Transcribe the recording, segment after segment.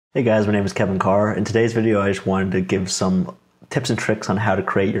Hey guys, my name is Kevin Carr. In today's video, I just wanted to give some tips and tricks on how to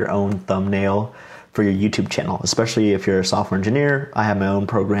create your own thumbnail for your YouTube channel, especially if you're a software engineer. I have my own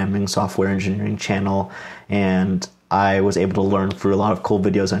programming software engineering channel, and I was able to learn through a lot of cool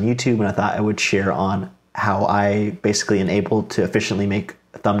videos on YouTube, and I thought I would share on how I basically am able to efficiently make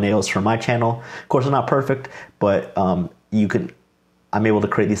thumbnails for my channel. Of course, I'm not perfect, but I'm able to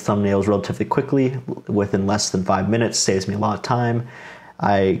create these thumbnails relatively quickly within less than 5 minutes. Saves me a lot of time.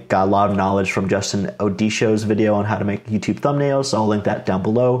 I got a lot of knowledge from Justin Odisho's video on how to make YouTube thumbnails, so I'll link that down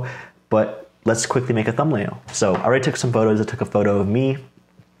below. But let's quickly make a thumbnail. So I already took some photos. I took a photo of me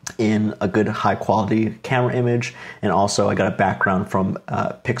in a good high quality camera image, and also I got a background from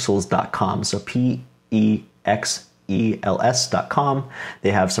pexels.com. So pexels.com. They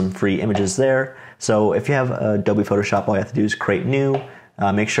have some free images there. So if you have Adobe Photoshop, all you have to do is create new.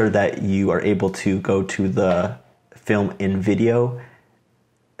 Make sure that you are able to go to the film in video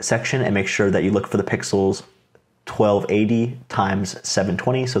section and make sure that you look for the pixels 1280 times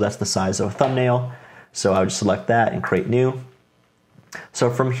 720. So that's the size of a thumbnail. So I would select that and create new. So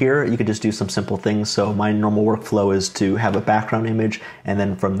from here, you could just do some simple things. So my normal workflow is to have a background image, and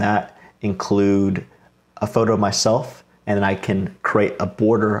then from that include a photo of myself, and then I can create a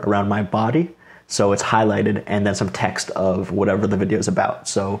border around my body so it's highlighted, and then some text of whatever the video is about.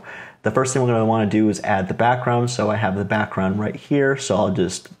 So the first thing we're going to want to do is add the background. So I have the background right here. So I'll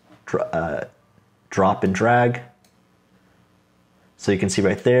just drop and drag. So you can see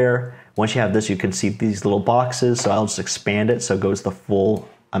right there. Once you have this, you can see these little boxes. So I'll just expand it so it goes the full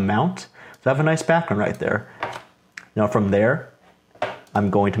amount. So I have a nice background right there. Now from there, I'm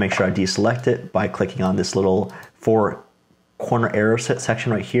going to make sure I deselect it by clicking on this little 4 corner arrow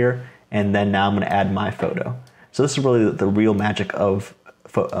section right here. And then now I'm going to add my photo. So this is really the real magic of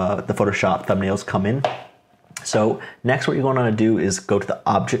the Photoshop thumbnails come in. So next what you're going to do is go to the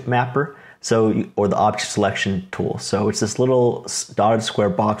object mapper, or the object selection tool. So it's this little dotted square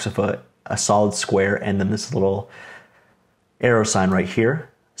box with a solid square and then this little arrow sign right here.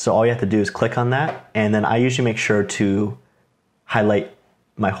 So all you have to do is click on that, and then I usually make sure to highlight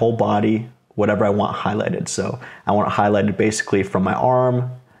my whole body, whatever I want highlighted. So I want it highlighted basically from my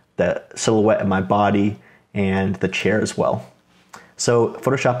arm, the silhouette of my body, and the chair as well. So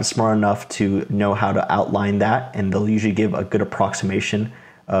Photoshop is smart enough to know how to outline that, and they'll usually give a good approximation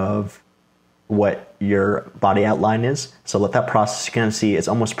of what your body outline is. So let that process, you can see it's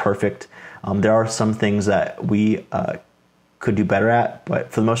almost perfect. There are some things that we could do better at,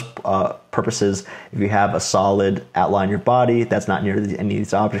 but for the most purposes, if you have a solid outline of your body that's not near any of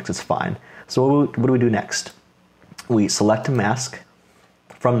these objects, it's fine. So what do we do next? We select a mask.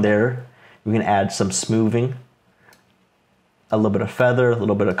 From there, we can add some smoothing, a little bit of feather, a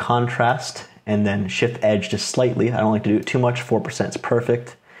little bit of contrast, and then shift edge just slightly. I don't like to do it too much, 4% is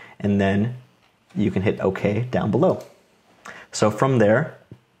perfect. And then you can hit OK down below. So from there,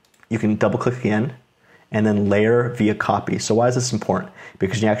 you can double click again and then layer via copy. So why is this important?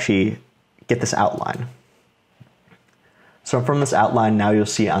 Because you actually get this outline. So from this outline, now you'll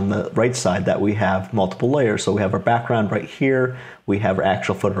see on the right side that we have multiple layers. So we have our background right here, we have our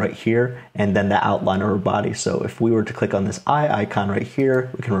actual photo right here, and then the outline of our body. So if we were to click on this eye icon right here,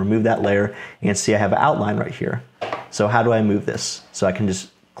 we can remove that layer and see I have an outline right here. So how do I move this? So I can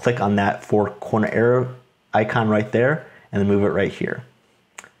just click on that 4 corner arrow icon right there and then move it right here.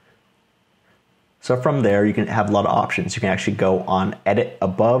 So from there, you can have a lot of options. You can actually go on edit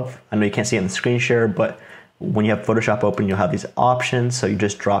above. I know you can't see it in the screen share, but when you have Photoshop open, you'll have these options. So you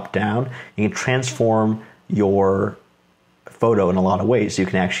just drop down. You can transform your photo in a lot of ways. You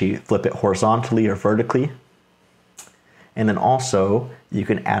can actually flip it horizontally or vertically. And then also you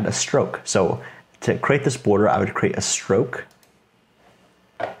can add a stroke. So to create this border, I would create a stroke.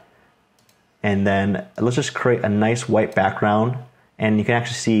 And then let's just create a nice white background. And you can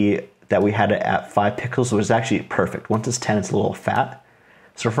actually see that we had it at 5 pixels, so it's actually perfect. Once it's 10, it's a little fat.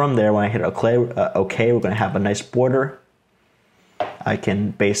 So from there, when I hit OK, we're going to have a nice border. I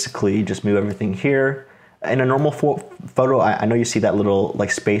can basically just move everything here. In a normal photo, I know you see that little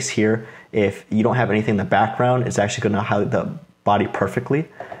like space here. If you don't have anything in the background, it's actually going to highlight the body perfectly.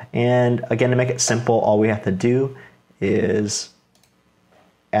 And again, to make it simple, all we have to do is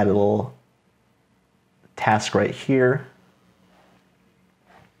add a little task right here.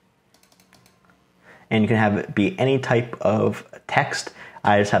 And you can have it be any type of text.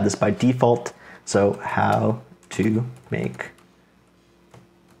 I just have this by default. So how to make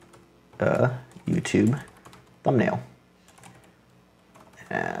a YouTube thumbnail.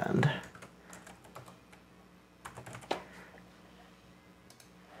 And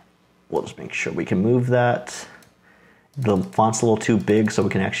we'll just make sure we can move that. The font's a little too big, so we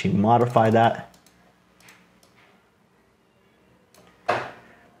can actually modify that.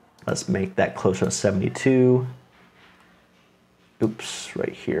 Let's make that closer to 72. Oops,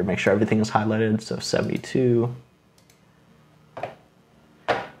 right here. Make sure everything is highlighted, so 72.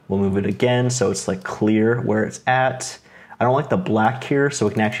 We'll move it again so it's like clear where it's at. I don't like the black here, so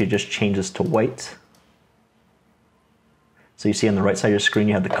we can actually just change this to white. So you see on the right side of your screen,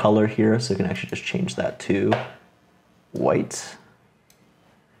 you have the color here, so you can actually just change that to white.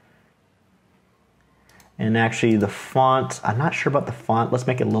 And actually the font, I'm not sure about the font. Let's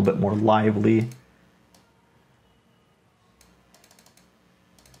make it a little bit more lively.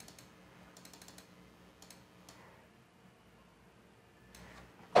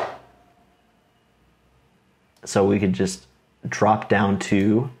 So we could just drop down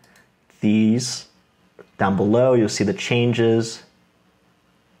to these. Down below, you'll see the changes.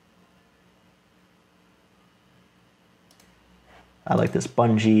 I like this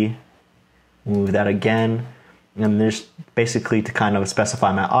bungee. Move that again. And there's basically to kind of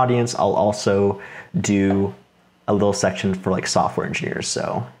specify my audience, I'll also do a little section for like software engineers.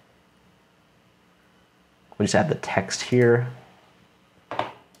 So we'll just add the text here.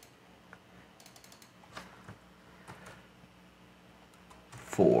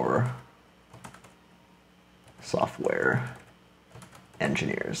 For software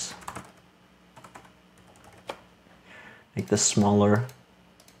engineers. Make this smaller.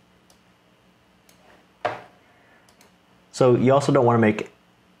 So you also don't want to make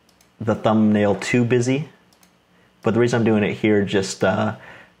the thumbnail too busy, but the reason I'm doing it here just to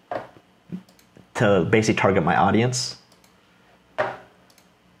basically target my audience.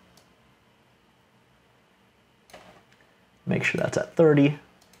 Make sure that's at 30.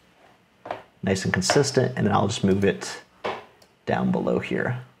 Nice and consistent, and then I'll just move it down below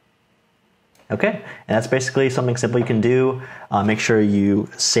here. Okay, and that's basically something simple you can do. Make sure you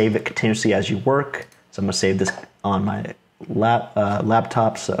save it continuously as you work. So I'm gonna save this on my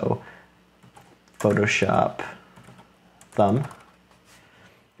laptop, so Photoshop thumb.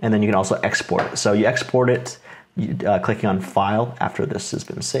 And then you can also export it. So you export it clicking on File after this has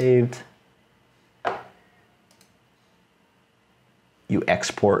been saved. You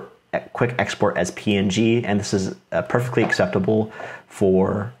export, quick export as PNG, and this is perfectly acceptable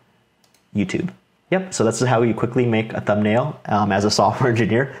for YouTube. Yep, so that's how you quickly make a thumbnail as a software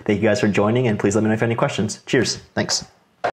engineer. Thank you guys for joining, and please let me know if you have any questions. Cheers, thanks.